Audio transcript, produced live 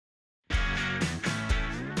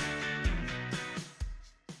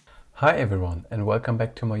Hi everyone and welcome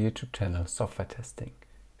back to my YouTube channel Software Testing.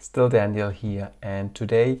 Still Daniel here, and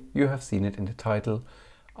today you have seen it in the title.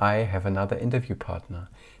 I have another interview partner.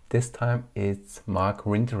 This time it's Mark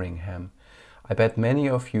Winteringham. I bet many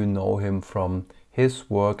of you know him from his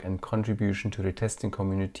work and contribution to the testing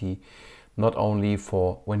community, not only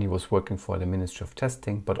for when he was working for the Ministry of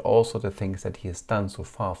Testing, but also the things that he has done so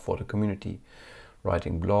far for the community.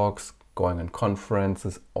 Writing blogs, going on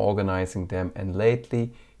conferences, organizing them, and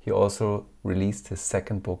lately he also released his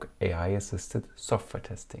second book, AI-Assisted Software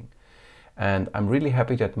Testing. And I'm really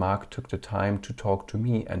happy that Mark took the time to talk to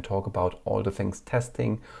me and talk about all the things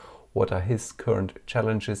testing, what are his current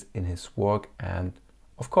challenges in his work, and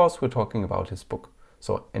of course we're talking about his book.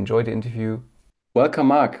 So enjoy the interview. Welcome,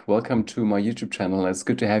 Mark. Welcome to my YouTube channel. It's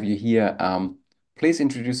good to have you here. Please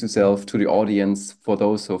introduce yourself to the audience for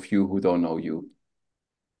those of you who don't know you.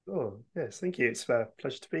 Oh, yes, thank you. It's a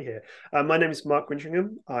pleasure to be here. My name is Mark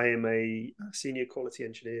Winteringham. I am a senior quality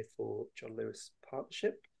engineer for John Lewis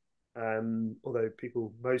Partnership. Although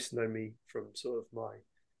people most know me from sort of my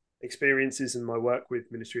experiences and my work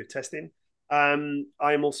with Ministry of Testing. I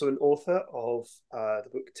am also an author of the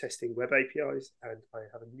book Testing Web APIs, and I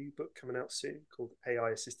have a new book coming out soon called AI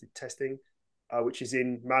Assisted Testing, which is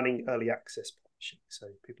in Manning Early Access Partnership. So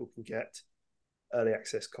people can get early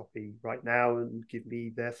access copy right now and give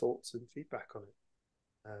me their thoughts and feedback on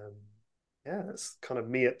it. Um, yeah, that's kind of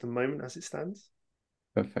me at the moment as it stands.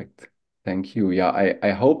 Perfect. Thank you. Yeah, I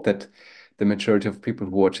hope that the majority of people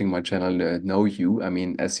watching my channel know you. I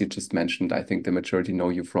mean, as you just mentioned, I think the majority know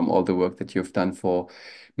you from all the work that you've done for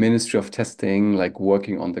Ministry of Testing, like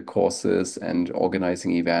working on the courses and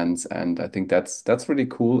organizing events. And I think that's really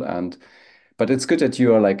cool. But it's good that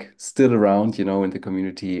you are like still around, in the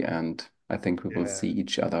community. And I think we will Yeah. see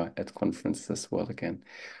each other at conferences as well again.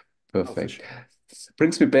 Oh, for Perfect. sure.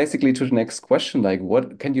 Brings me basically to the next question. Like,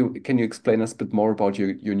 what can you explain us a bit more about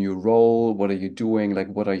your new role? What are you doing? Like,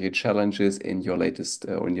 what are your challenges in your latest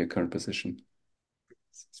or in your current position?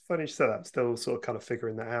 It's funny you say that. I'm still sort of kind of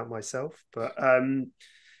figuring that out myself. But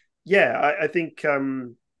yeah, I think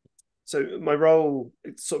so. My role,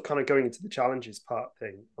 it's sort of kind of going into the challenges part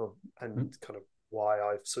thing and Mm. kind of why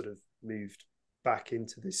I've sort of moved back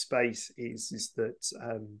into this space is that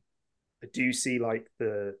I do see like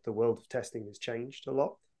the world of testing has changed a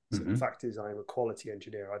lot. So the Mm-hmm. fact is, I am a quality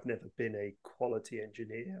engineer. I've never been a quality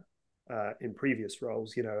engineer in previous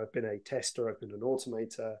roles. I've been a tester, I've been an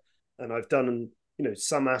automator, and I've done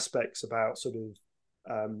some aspects about sort of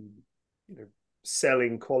um, you know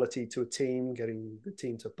selling quality to a team, getting the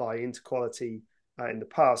team to buy into quality in the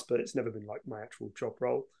past, but it's never been like my actual job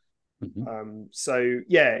role. Mm-hmm. So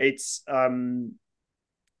yeah, it's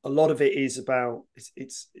a lot of it is about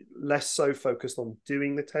it's less so focused on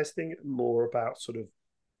doing the testing, more about sort of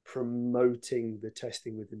promoting the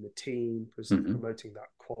testing within the team, Mm-hmm. promoting that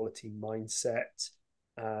quality mindset,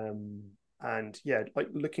 um, and yeah, like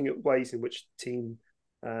looking at ways in which the team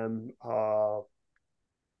are,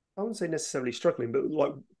 I wouldn't say necessarily struggling, but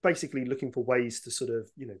like basically looking for ways to sort of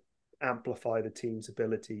amplify the team's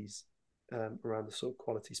abilities around the sort of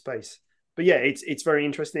quality space. But yeah, it's very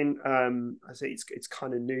interesting. I say it's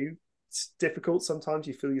kind of new. It's difficult sometimes.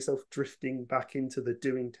 You feel yourself drifting back into the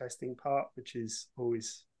doing testing part, which is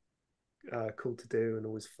always cool to do and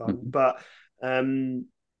always fun. Mm-hmm. But um,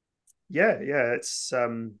 yeah, it's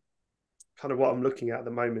kind of what I'm looking at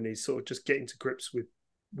the moment is sort of just getting to grips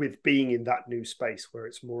with being in that new space where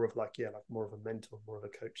it's more of like like more of a mentor, more of a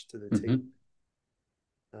coach to the team. Mm-hmm.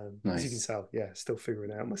 As you can Nice. tell, yeah, still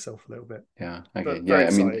figuring it out myself a little bit, Yeah. Okay. but very Yeah.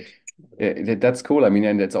 I mean, excited. that's cool. I mean,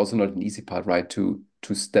 and that's also not an easy part, right? To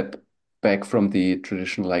step back from the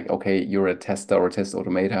traditional, like, okay, you're a tester or a test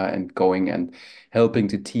automator and going and helping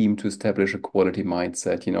the team to establish a quality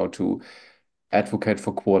mindset, to advocate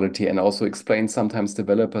for quality and also explain sometimes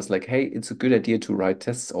developers like, hey, it's a good idea to write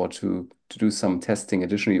tests or to do some testing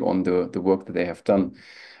additionally on the work that they have done.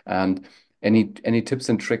 And any tips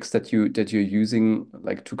and tricks that you're using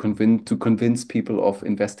like to convince people of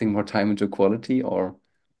investing more time into quality or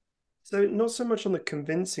So not so much on the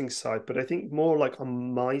convincing side, but I think more like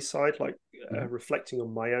on my side, like Mhm. reflecting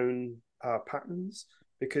on my own patterns,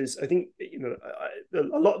 because I think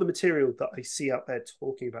a lot of the material that I see out there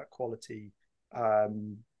talking about quality,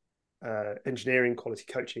 um, engineering, quality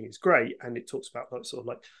coaching is great, and it talks about like, sort of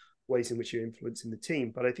like ways in which you're influencing the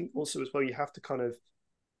team. But I think also as well you have to kind of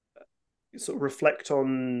sort of reflect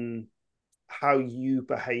on how you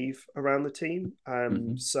behave around the team.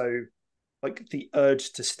 Mhm. So like the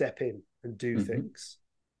urge to step in and do Mhm. things,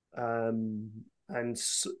 um, and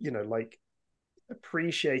like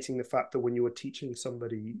appreciating the fact that when you are teaching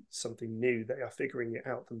somebody something new, they are figuring it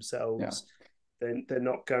out Yeah. themselves. they're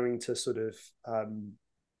not going to sort of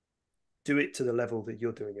do it to the level that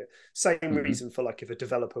you're doing it. Same Hmm. reason for like if a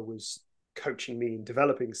developer was coaching me in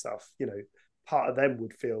developing stuff, part of them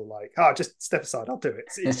would feel like, just step aside, I'll do it.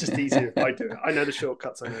 It's just easier if I do it. I know the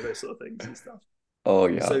shortcuts, I know those sort of things and stuff. Oh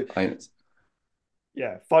yeah, So I.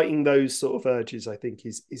 yeah, fighting those sort of urges, I think,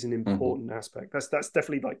 is an Mhm. important aspect. That's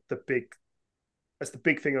definitely like the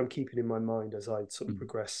big thing I'm keeping in my mind as I sort of Mhm.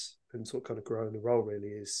 progress and sort of kind of grow in the role. Really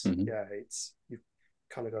is, Mhm. yeah, it's you've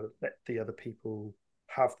kind of got to let the other people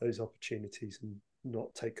have those opportunities and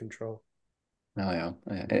not take control. Oh yeah,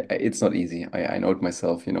 it's not easy. I know it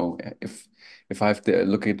myself. If I have to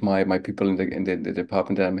look at my people in the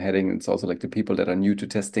department that I'm heading, it's also like the people that are new to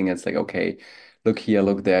testing. It's like, okay, look here,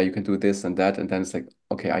 look there, you can do this and that, and then it's like,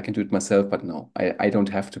 okay, I can do it myself, but no, I don't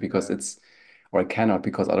have to because Yeah, or I cannot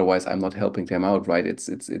because otherwise I'm not helping them out, right? It's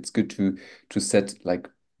good to set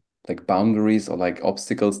like boundaries or like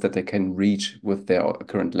obstacles that they can reach with their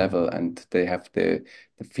current level, and they have the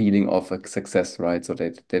feeling of a success, right? So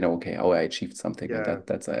they know, okay, oh, I achieved something, and yeah.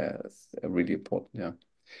 that's a really important, yeah.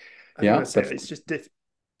 I think Yeah, that's it. but It's just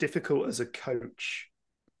difficult as a coach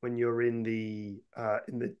when you're in the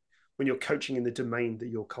when you're coaching in the domain that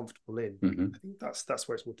you're comfortable in. mhm. I think that's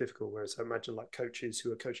where it's more difficult. Whereas I imagine like coaches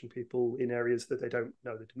who are coaching people in areas that they don't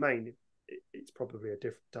know the domain, it's probably a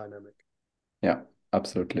different dynamic. Yeah,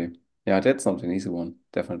 absolutely. Yeah, that's not an easy one.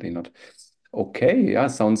 Definitely not. Okay, yeah,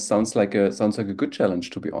 sounds like a good challenge,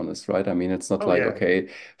 to be honest, right? I mean, it's not Oh like, yeah, okay,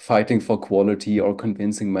 fighting for quality or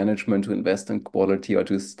convincing management to invest in quality or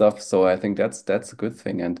do stuff. So I think that's a good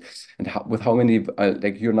thing. And with how many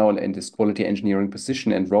like you're now in this quality engineering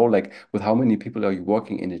position and role, like with how many people are you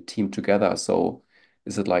working in a team together? So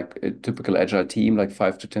is it like a typical agile team, like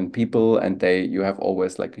 5 to 10 people, and you have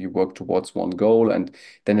always like you work towards one goal, and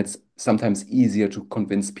then it's sometimes easier to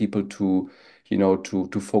convince people to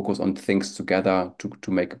focus on things together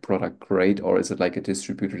to make a product great, or is it like a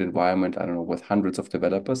distributed environment, I don't know, with hundreds of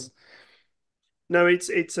developers? no, it's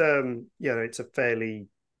a fairly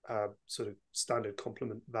sort of standard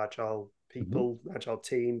complement of agile Hmm. people, agile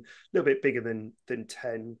team, a little bit bigger than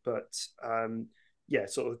 10, but yeah,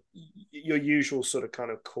 sort of your usual sort of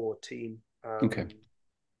kind of core team. Okay.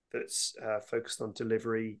 That's focused on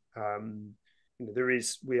delivery.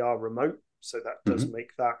 We are remote, so that does Hmm.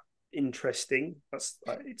 make that interesting.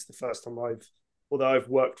 It's the first time although I've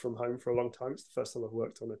worked from home for a long time, it's the first time I've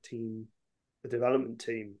worked on a development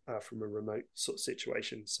team from a remote sort of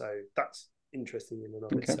situation. So that's interesting in and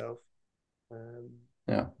of Okay. itself. Um,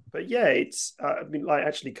 Yeah. but yeah, it's I mean, like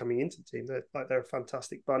actually coming into the team, they're a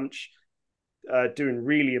fantastic bunch, doing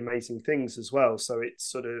really amazing things as well. So it's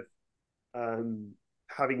sort of um,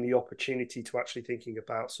 having the opportunity to actually thinking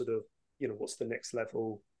about sort of what's the next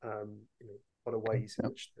level, what are Okay. ways in Yeah.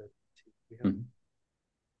 which we have. Mhm.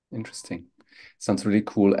 Interesting. Sounds really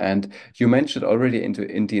cool. And you mentioned already in the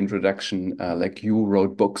introduction, like you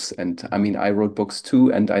wrote books, and I mean I wrote books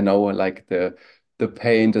too, and I know like the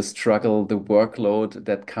pain, the struggle, the workload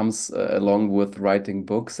that comes along with writing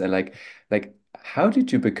books, and like how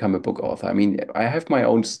did you become a book author? I mean, I have my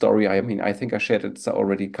own story. I mean, I think I shared it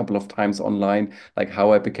already a couple of times online, like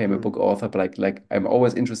how I became a Mm. book author, but like I'm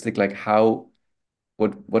always interested, like how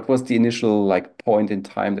what was the initial like point in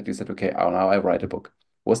time that you said, okay, oh, now I write a book?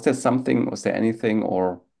 Was there anything,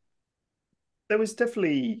 or There was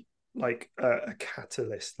definitely like a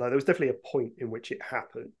catalyst. Like there was definitely a point in which it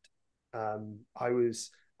happened. I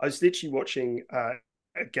was literally watching a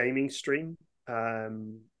gaming stream,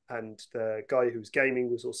 and the guy who was gaming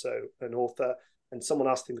was also an author. And someone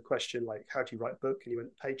asked him the question like, "How do you write a book?" And he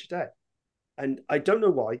went, "Page a day." And I don't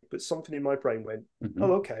know why, but something in my brain went,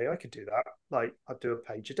 "Oh, Mhm. okay, I could do that. Like I'd do a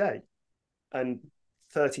page a day." And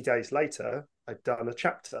 30 days later, I'd done a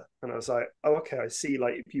chapter. And I was like, "Oh, okay, I see.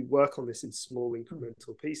 Like if you work on this in small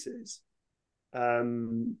incremental pieces,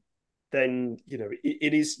 um, then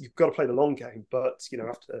it is you've got to play the long game. But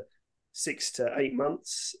after 6 to 8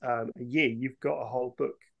 months, a year, you've got a whole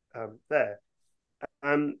book there."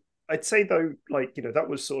 And I'd say though, like that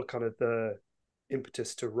was sort of kind of the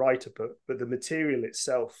impetus to write a book, but the material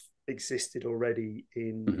itself existed already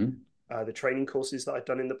in Mhm. the training courses that I'd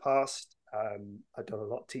done in the past. I'd done a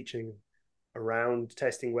lot of teaching around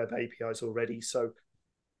testing web APIs already, so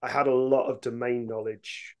I had a lot of domain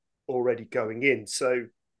knowledge already going in. So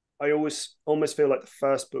I always almost feel like the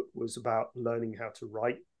first book was about learning how to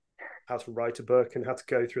write a book, and how to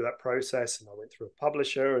go through that process. And I went through a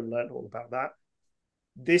publisher and learned all about that.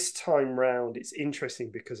 This time round, it's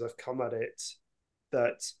interesting because I've come at it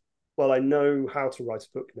that, well, I know how to write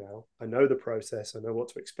a book now. I know the process. I know what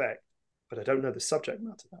to expect, but I don't know the subject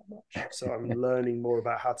matter that much. So I'm learning more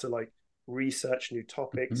about how to like research new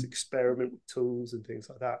topics, Hmm. experiment with tools and things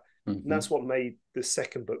like that. And Hmm. that's what made the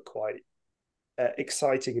second book quite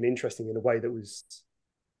exciting and interesting in a way that was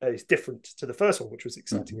is different to the first one, which was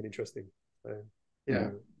exciting Hmm. and interesting. So, you Yeah.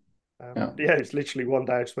 know, Yeah. yeah, it's literally one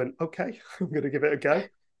day I just went, okay, I'm going to give it a go.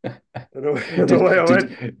 And away I Did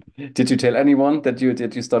went. did you tell anyone that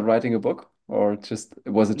you start writing a book, or just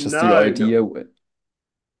was it just your No, no, idea?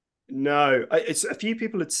 no. It's a few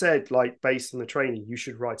people had said, like, based on the training, you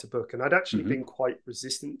should write a book, and I'd actually Hmm. been quite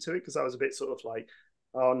resistant to it because I was a bit sort of like,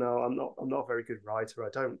 oh no, I'm not a very good writer. I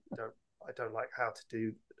don't like how to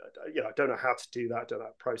do, I don't know how to do that. I don't know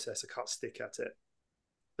how to process. I can't stick at it.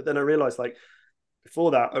 But then I realized, like,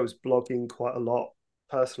 before that, I was blogging quite a lot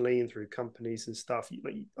personally and through companies and stuff.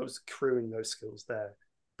 I was accruing those skills there.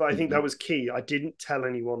 But I think Hmm. that was key. I didn't tell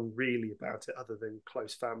anyone really about it other than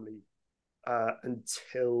close family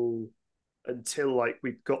until like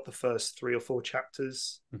we got the first 3 or 4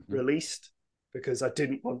 chapters Hmm. released because I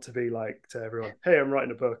didn't want to be like to everyone, "Hey, I'm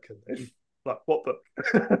writing a book," and then like, "What book?"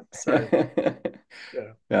 So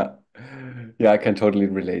yeah, Yeah. Yeah, I can totally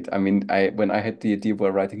relate. I mean, I when I had the idea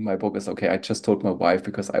for writing my book is okay, I just told my wife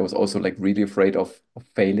because I was also like really afraid of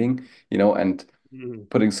failing, and mm,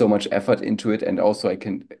 putting so much effort into it. And also I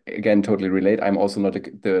can again totally relate. I'm also not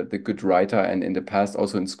the good writer, and in the past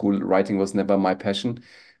also in school writing was never my passion.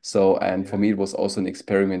 So and for yeah, me it was also an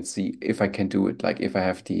experiment, see if I can do it, like if I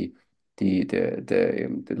have the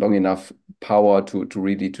long enough power to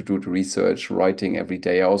really to do the research writing every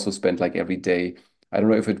day. I also spent like every day, I don't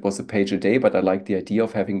know if it was a page a day, but I like the idea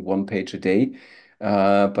of having 1 page a day.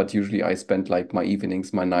 But usually I spend like my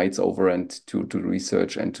evenings, my nights over and to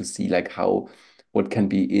research and to see like how what can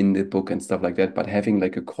be in the book and stuff like that. But having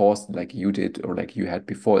like a course like you did or like you had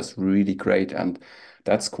before is really great. And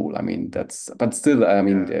that's cool. I mean, but still, I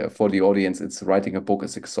mean, yeah, for the audience, it's writing a book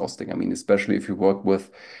is exhausting. I mean, especially if you work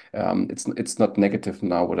with, it's not negative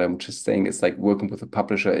now. What I'm just saying is like working with a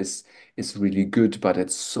publisher is really good, but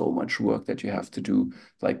it's so much work that you have to do,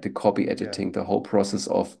 like the copy yeah, editing, the whole process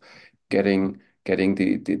of getting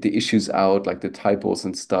the issues out, like the typos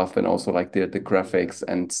and stuff, and also like the yeah, graphics,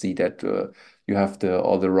 and see that you have the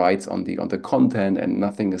all the rights on the content, and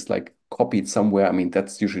nothing is like copied somewhere. I mean,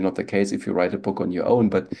 that's usually not the case if you write a book on your own,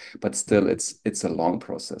 but still, it's a long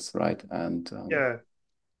process, right? And yeah.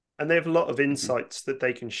 And they have a lot of mhm. insights that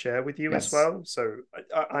they can share with you as Yes. well. So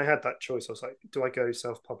I had that choice. I was like, do I go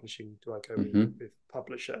self-publishing? Do I go Hmm. with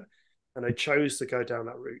publisher? And I chose to go down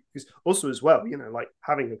that route because also as well, like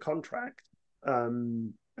having a contract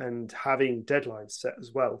and having deadlines set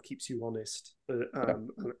as well keeps you honest. Yeah.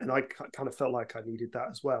 And I kind of felt like I needed that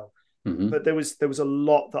as well. Hmm. But there was a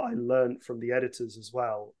lot that I learned from the editors as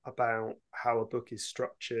well about how a book is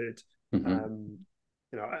structured. Hmm. Um,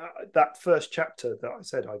 that first chapter that I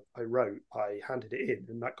said I wrote, I handed it in,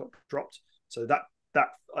 and that got dropped. So that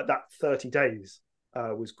 30 days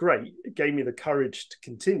was great. It gave me the courage to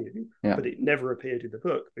continue, Yeah. but it never appeared in the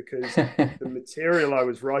book because the material I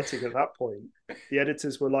was writing at that point, the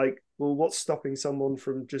editors were like, "Well, what's stopping someone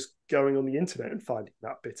from just going on the internet and finding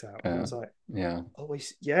that bit out?" And I uh, was like, yeah.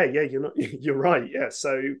 always, yeah, you're not, you're right, yeah.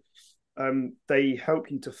 So they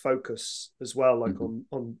help you to focus as well, like Hmm.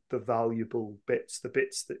 on the valuable bits, the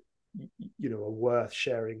bits that are worth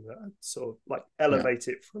sharing, that sort of like Yeah. elevate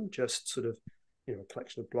it from just sort of a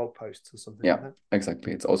collection of blog posts or something like Yeah, that.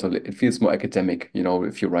 exactly. It's also it feels more academic,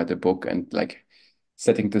 if you write a book and like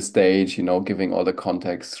setting the stage, giving all the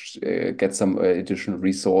context, get some additional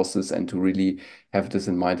resources, and to really have this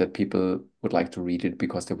in mind that people would like to read it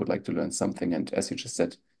because they would like to learn something. And as you just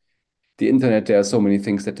said, the internet, there are so many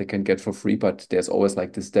things that they can get for free, but there's always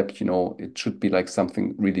like this step, it should be like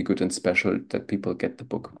something really good and special that people get the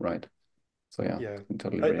book, right? So yeah, Yeah, I can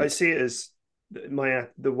totally I relate. see it as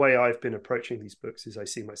the way I've been approaching these books is I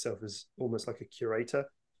see myself as almost like a curator.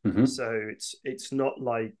 Hmm. So it's not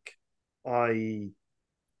like I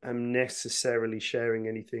am necessarily sharing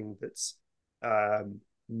anything that's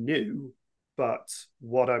new, but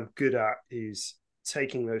what I'm good at is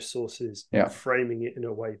taking those sources and Yeah, framing it in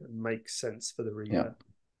a way that makes sense for the yeah, reader.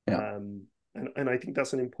 yeah, And I think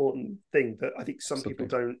that's an important thing that I think some people absolutely.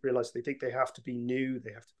 don't realize. They think they have to be new,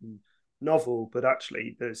 they have to be novel, but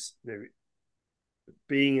actually, there's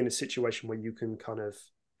being in a situation where you can kind of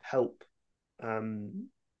help um,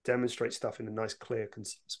 demonstrate stuff in a nice, clear,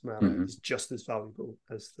 concise manner Hmm. is just as valuable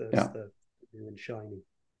as Yeah. the new and shiny.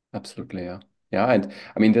 Absolutely, yeah. Yeah, and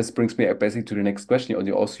I mean this brings me basically to the next question.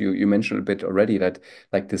 You mentioned a bit already that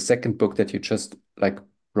like the second book that you just like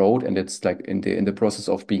wrote, and it's like in the process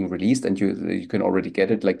of being released, and you can already get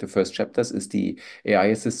it. Like the first chapters is the AI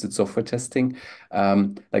assisted software testing.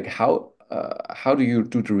 Like how do you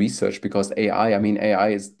do the research? Because AI, I mean, AI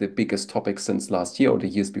is the biggest topic since last year or the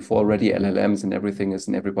years before already. LLMs and everything is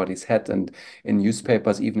in everybody's head, and in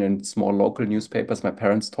newspapers, even in small local newspapers, my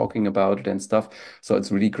parents talking about it and stuff. So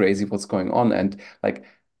it's really crazy what's going on. And like,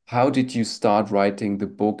 how did you start writing the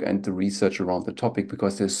book and the research around the topic?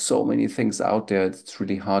 Because there's so many things out there. It's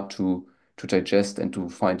really hard to digest and to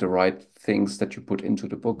find the right things that you put into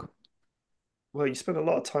the book. Well, you spend a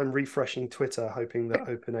lot of time refreshing Twitter, hoping that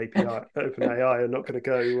OpenAI are not going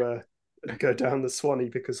to go down the Swanee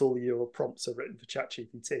because all your prompts are written for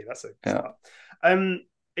ChatGPT. That's a Yeah. start.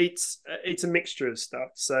 It's a mixture of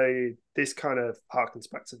stuff. So this kind of harkens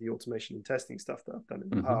back to the automation and testing stuff that I've done in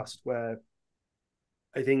the Hmm. past, where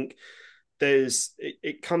I think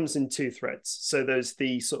it comes in two threads. So there's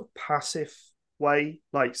the sort of passive way,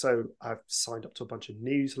 like so I've signed up to a bunch of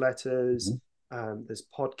newsletters, Hmm. there's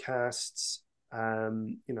podcasts,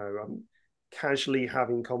 I'm casually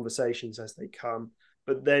having conversations as they come.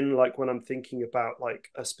 But then like when I'm thinking about like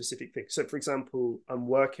a specific thing. So for example, I'm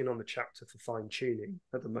working on a chapter for fine tuning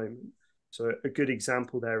at the moment. So a good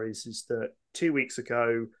example there is that 2 weeks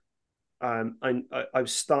ago I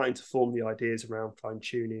was starting to form the ideas around fine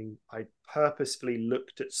tuning. I purposefully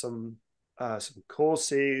looked at some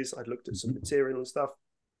courses. I looked at some Hmm. material and stuff,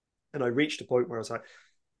 and I reached a point where I was like,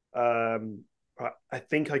 um, I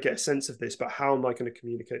think I get a sense of this, but how am I going to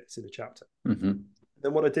communicate this in a chapter? Hmm.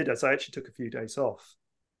 Then what I did is I actually took a few days off,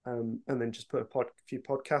 and then just put a few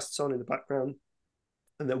podcasts on in the background.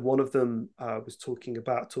 And then one of them was talking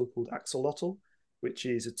about a tool called Axolotl, which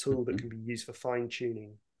is a tool that Hmm. can be used for fine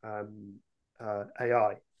tuning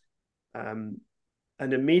AI. Um,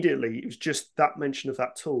 and immediately it was just that mention of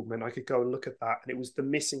that tool meant I could go and look at that, and it was the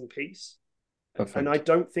missing piece. And I Perfect.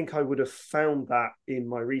 don't think I would have found that in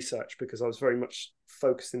my research because I was very much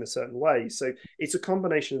focused in a certain way. So it's a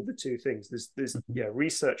combination of the two things. There's Hmm. yeah,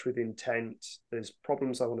 research with intent. There's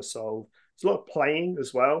problems I want to solve. There's a lot of playing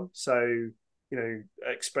as well. So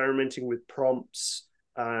experimenting with prompts,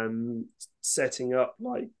 setting up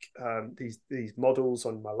like these models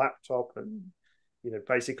on my laptop, and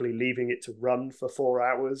basically leaving it to run for 4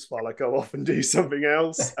 hours while I go off and do something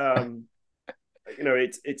else.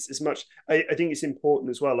 It's as much. I think it's important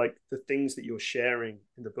as well. Like the things that you're sharing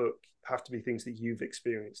in the book have to be things that you've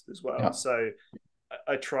experienced as well. Yeah. So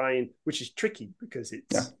I try and, which is tricky because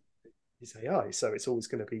Yeah. it's AI, so it's always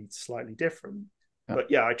going to be slightly different. Yeah.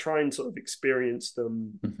 But yeah, I try and sort of experience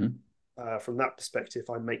them Hmm. from that perspective.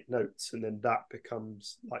 I make notes, and then that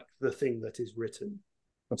becomes like the thing that is written.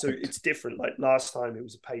 So Perfect. it's different. Like last time it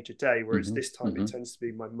was a page a day, whereas Hmm. this time it Hmm. tends to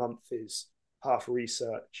be my month is half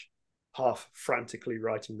research, half frantically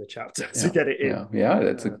writing the chapter to Yeah, get it in. yeah, yeah.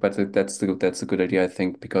 That's a good idea, I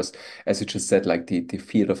think, because as you just said, like the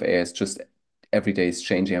field of AI is just every day is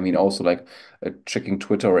changing. I mean, also like checking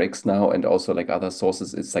Twitter or X now, and also like other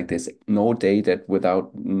sources. It's like there's no day that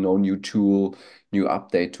without no new tool, new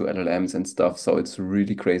update to LLMs and stuff. So it's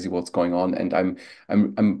really crazy what's going on, and I'm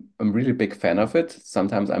really a big fan of it.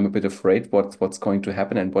 Sometimes I'm a bit afraid what's going to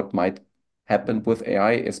happen and what might happen with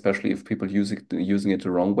AI, especially if people using it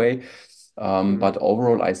the wrong way. Mm-hmm. But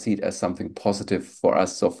overall, I see it as something positive for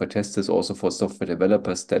us software testers, also for software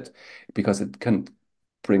developers, that because it can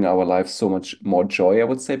bring our lives so much more joy, I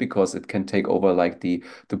would say, because it can take over like the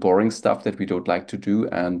boring stuff that we don't like to do,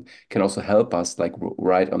 and can also help us like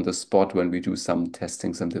right on the spot when we do some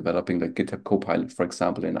testing, some developing, like GitHub Copilot, for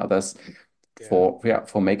example, and others Yeah.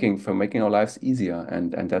 for making our lives easier.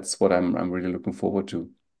 And that's what I'm really looking forward to.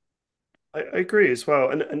 I agree as well,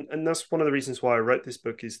 and that's one of the reasons why I wrote this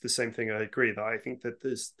book. Is the same thing. I agree that I think that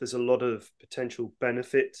there's a lot of potential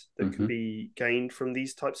benefit that can Hmm. be gained from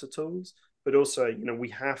these types of tools, but also we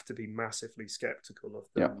have to be massively skeptical of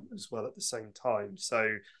Yeah. them as well at the same time.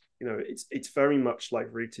 So it's very much like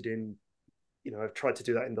rooted in. I've tried to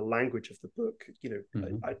do that in the language of the book.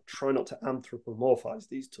 I Hmm. try not to anthropomorphize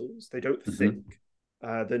these tools. They don't think. Hmm.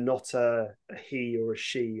 They're not a he or a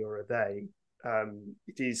she or a they.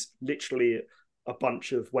 It is literally a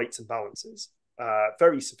bunch of weights and balances,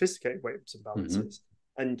 very sophisticated weights and Hmm. balances,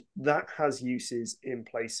 and that has uses in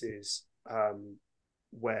places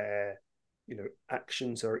where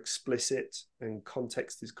actions are explicit and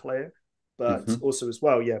context is clear, but Hmm. also as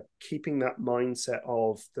well, yeah, keeping that mindset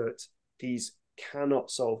of that these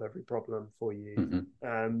cannot solve every problem for you.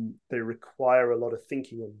 Hmm. They require a lot of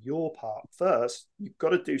thinking on your part first. You've got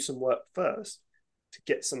to do some work first to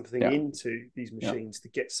get something Yeah. into these Yeah. machines to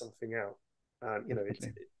get something out. It's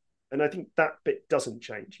Definitely. and I think that bit doesn't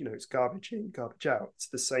change. It's garbage in, garbage out. It's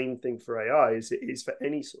the same thing for AI as it is for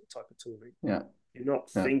any sort of type of tooling. Yeah. You're not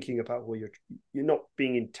Yeah. thinking about what you're not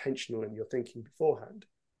being intentional in your thinking beforehand.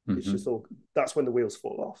 It's just Hmm. all that's when the wheels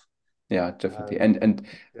fall off. Yeah, definitely. Um, And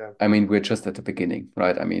yeah. I mean, we're just at the beginning,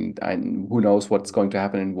 right? I mean, who knows what's going to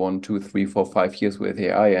happen in 1, 2, 3, 4, 5 years with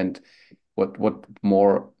AI, and what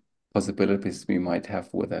more possibilities we might have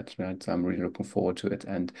with it, right? So I'm really looking forward to it.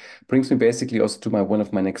 And brings me basically also to my one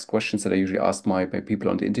of my next questions that I usually ask my people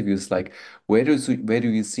on the interviews, like where do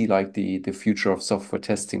you see like the future of software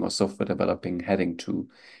testing or software developing heading to?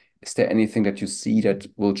 Is there anything that you see that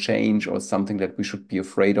will change, or something that we should be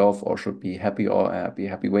afraid of, or should be happy, or be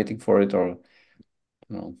happy waiting for it, or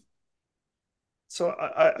you know? So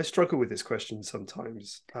I struggle with this question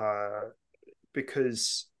sometimes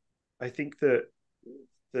because I think that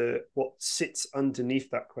the what sits underneath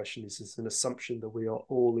that question is an assumption that we are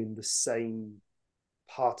all in the same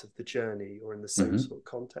part of the journey or in the same Hmm. sort of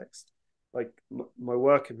context. Like my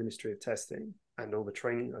work in Ministry of Testing and all the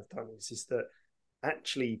training I've done is that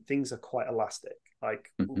actually things are quite elastic.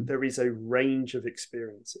 Like Hmm. there is a range of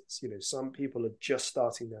experiences. Some people are just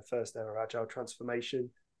starting their first ever agile transformation.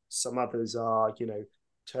 Some others are,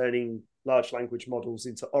 turning large language models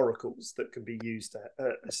into oracles that can be used to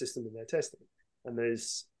assist them in their testing. And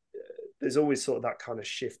there's always sort of that kind of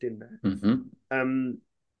shift in there. Hmm. Um,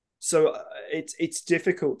 so it's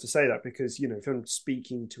difficult to say that because if I'm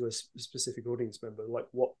speaking to a specific audience member, like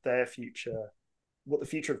what the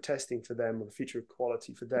future of testing for them or the future of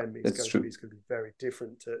quality for them is That's going to be true. is going to be very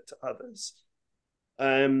different to others.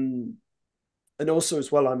 Um, and also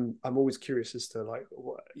as well, I'm always curious as to like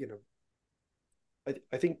what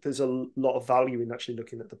I think there's a lot of value in actually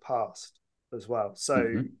looking at the past as well. So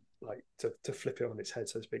Hmm. like to flip it on its head,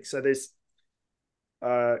 so to speak. So there's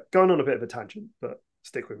going on a bit of a tangent, but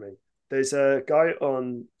stick with me. There's a guy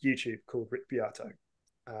on YouTube called Rick Beato,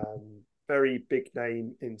 very big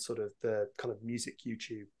name in sort of the kind of music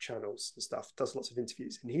YouTube channels and stuff. Does lots of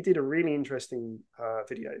interviews, and he did a really interesting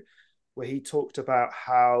video where he talked about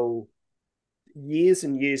how years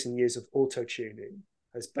and years and years of auto tuning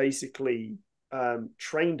has basically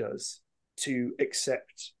trained us to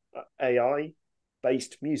accept AI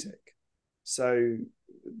based music. So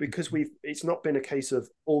because it's not been a case of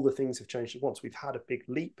all the things have changed at once. We've had a big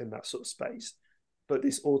leap in that sort of space, but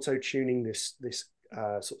this auto tuning, this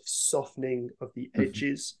sort of softening of the Hmm.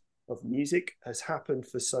 edges of music has happened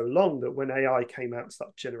for so long that when AI came out and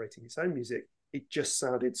started generating its own music, it just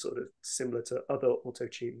sounded sort of similar to other auto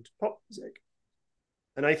tuned pop music.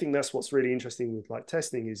 And I think that's what's really interesting with like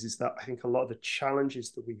testing is that I think a lot of the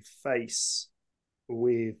challenges that we face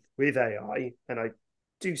with AI, and I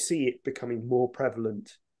do see it becoming more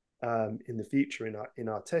prevalent in the future in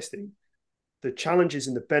our testing. The challenges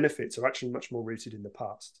and the benefits are actually much more rooted in the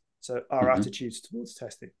past. So our Hmm. attitudes towards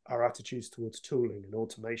testing, our attitudes towards tooling and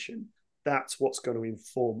automation, that's what's going to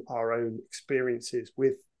inform our own experiences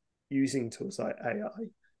with using tools like AI.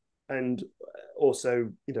 And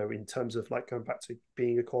also, in terms of like going back to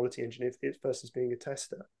being a quality engineer versus being a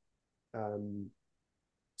tester. Um,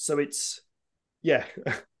 so it's, yeah,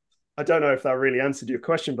 I don't know if that really answered your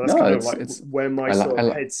question, but that's No, kind of like it's where my I like sort I of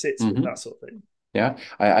like. head sits with Hmm. that sort of thing. Yeah,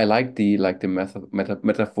 I like the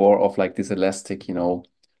metaphor of like this elastic,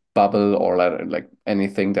 bubble, or like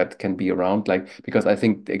anything that can be around, like, because I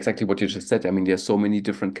think exactly what you just said. I mean, there's so many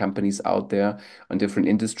different companies out there and different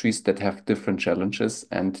industries that have different challenges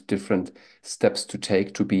and different steps to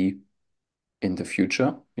take to be in the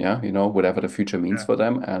future. Yeah, whatever the future means Yeah. for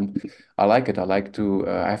them. And I like it. I like to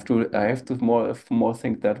I have to more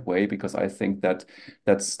think that way, because I think that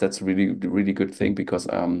that's really good thing, because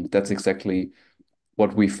that's exactly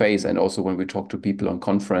what we face. And also when we talk to people on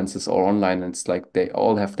conferences or online, it's like they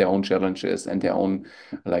all have their own challenges and their own,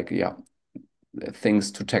 like, yeah,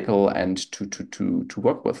 things to tackle and to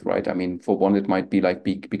work with, right? I mean, for one, it might be like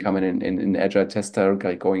becoming an agile tester,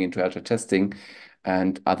 like going into agile testing,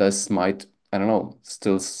 and others might, I don't know,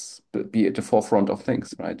 still be at the forefront of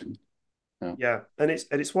things, right? Yeah. Yeah, and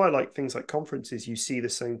it's why like things like conferences, you see the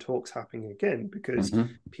same talks happening again because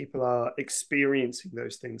Hmm. people are experiencing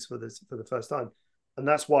those things for the first time, and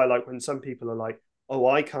that's why like when some people are like, "Oh,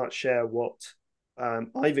 I can't share what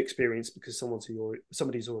I've experienced because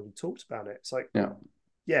somebody's already talked about it." It's like, Yeah. well,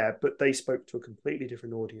 yeah, but they spoke to a completely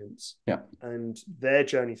different audience, Yeah. and their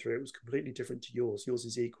journey through it was completely different to yours. Yours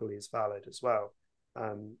is equally as valid as well.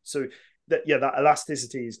 So that yeah, that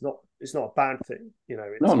elasticity is not it's not a bad thing.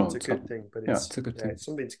 No, no, It's a it's not. good thing, but Yeah, it's a good yeah, thing. it's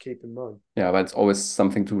something to keep in mind. Yeah, but it's always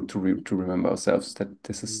something to remember ourselves, that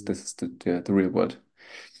this is Mm. the real world.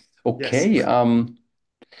 Yes. Okay.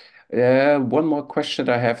 One more question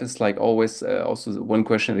that I have is, like, always, also one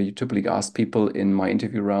question that you typically ask people in my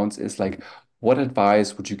interview rounds is like, what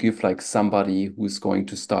advice would you give like somebody who's going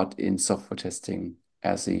to start in software testing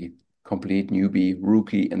as a complete newbie,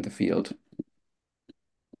 rookie in the field?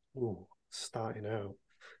 Ooh, starting out.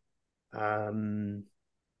 Um,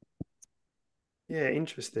 yeah,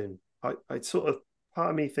 interesting. I sort of part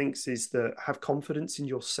of me thinks is that have confidence in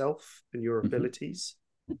yourself and your Hmm. abilities.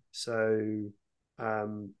 So,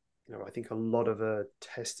 I think a lot of a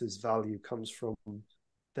tester's value comes from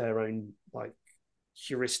their own like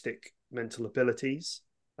heuristic mental abilities.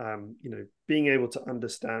 Being able to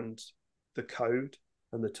understand the code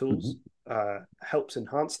and the tools Hmm. helps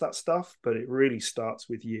enhance that stuff, but it really starts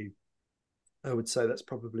with you. I would say that's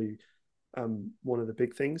probably one of the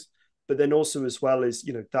big things. But then also as well as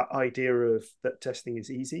that idea of that testing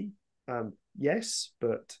is easy. Yes,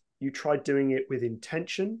 but you try doing it with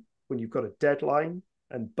intention when you've got a deadline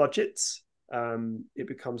and budgets. It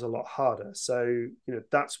becomes a lot harder. So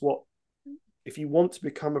that's what if you want to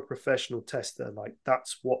become a professional tester, like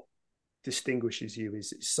that's what distinguishes you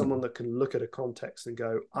is someone that can look at a context and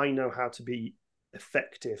go, I know how to be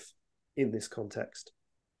effective in this context,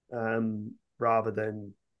 rather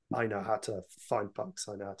than I know how to find bugs,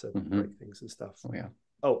 I know how to Hmm. break things and stuff. Oh yeah,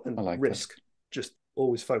 Oh, I and like that. risk, just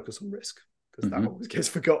always focus on risk because that Hmm. always gets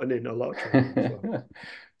forgotten in a lot of training as well.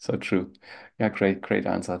 So true. Yeah, great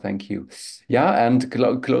answer. Thank you. Yeah, and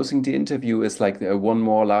closing the interview is like one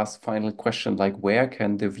more last final question. Like, where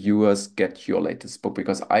can the viewers get your latest book?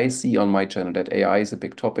 Because I see on my channel that AI is a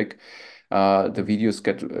big topic. The videos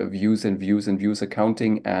get views and views and views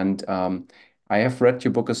accounting, and I have read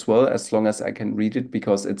your book as well, as long as I can read it,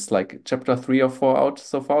 because it's like chapter 3 or 4 out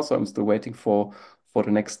so far. So I'm still waiting for the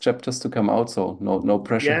next chapters to come out. So no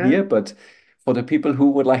pressure Yeah. here, but for the people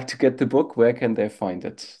who would like to get the book, where can they find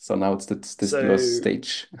it? So now it's this your So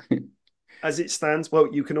stage. as it stands, well,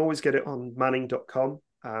 you can always get it on manning.com,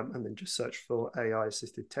 and then just search for AI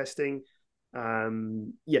assisted testing.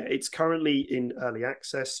 Yeah, it's currently in early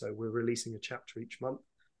access, so we're releasing a chapter each month.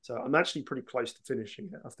 So I'm actually pretty close to finishing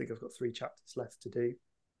it. I think I've got 3 chapters left to do,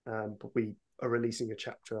 but we are releasing a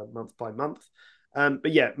chapter month by month.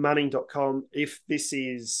 But yeah, manning.com. If this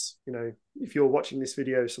is, if you're watching this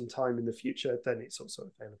video sometime in the future, then it's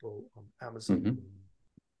also available on Amazon Hmm.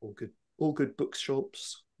 and all good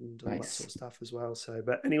bookshops and all that sort Nice, of stuff as well. So,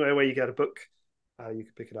 but anywhere where you get a book, you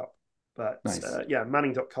can pick it up. But nice. yeah,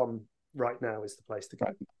 manning.com right now is the place to go.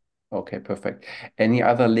 Right. Okay, perfect. Any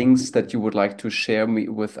other links that you would like to share me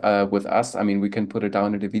with us? I mean, we can put it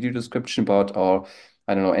down in the video description, but or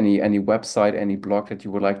I don't know, any website, any blog that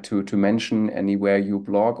you would like to mention, anywhere you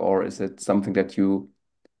blog, or is it something that you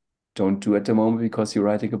don't do at the moment because you're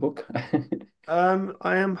writing a book?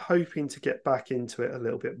 I am hoping to get back into it a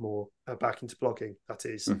little bit more, back into blogging, that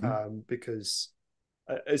is, Hmm. because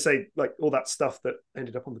I say like all that stuff that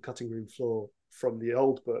ended up on the cutting room floor from the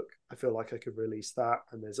old book, I feel like I could release that,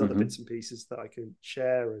 and there's other Hmm. bits and pieces that I can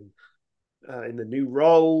share, and in the new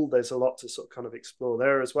role, there's a lot to sort of kind of explore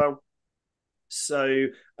there as well. So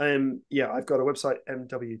yeah, I've got a website,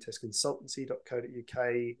 mwtestconsultancy.co.uk,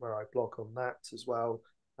 where I blog on that as well.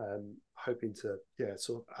 Hoping to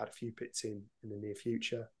sort of add a few bits in the near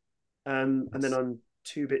future. And then Yes. I'm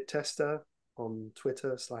 2-bit tester on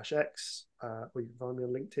Twitter/X, or you can find me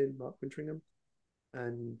on LinkedIn, Mark Winteringham.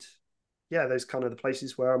 And yeah, those kind of the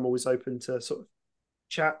places where I'm always open to sort of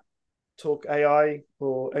chat, talk AI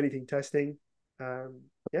or anything testing.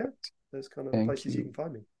 Yeah, those kind of Thank places you you. can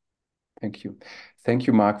find me. Thank you. Thank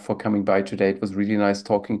you, Mark, for coming by today. It was really nice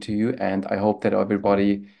talking to you, and I hope that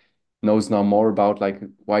everybody knows now more about like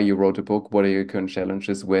why you wrote a book, what are your current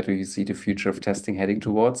challenges, where do you see the future of testing heading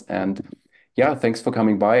towards, and yeah, thanks for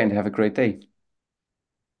coming by and have a great day.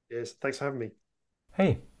 Yes, thanks for having me.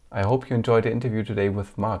 Hey, I hope you enjoyed the interview today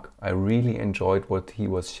with Mark. I really enjoyed what he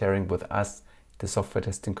was sharing with us, the software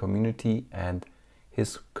testing community, and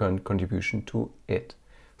his current contribution to it.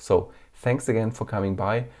 So, thanks again for coming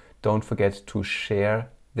by. Don't forget to share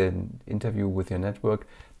the interview with your network,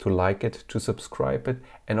 to like it, to subscribe it,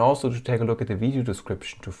 and also to take a look at the video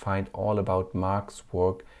description to find all about Mark's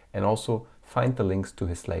work and also find the links to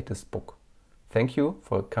his latest book. Thank you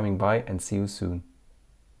for coming by and see you soon.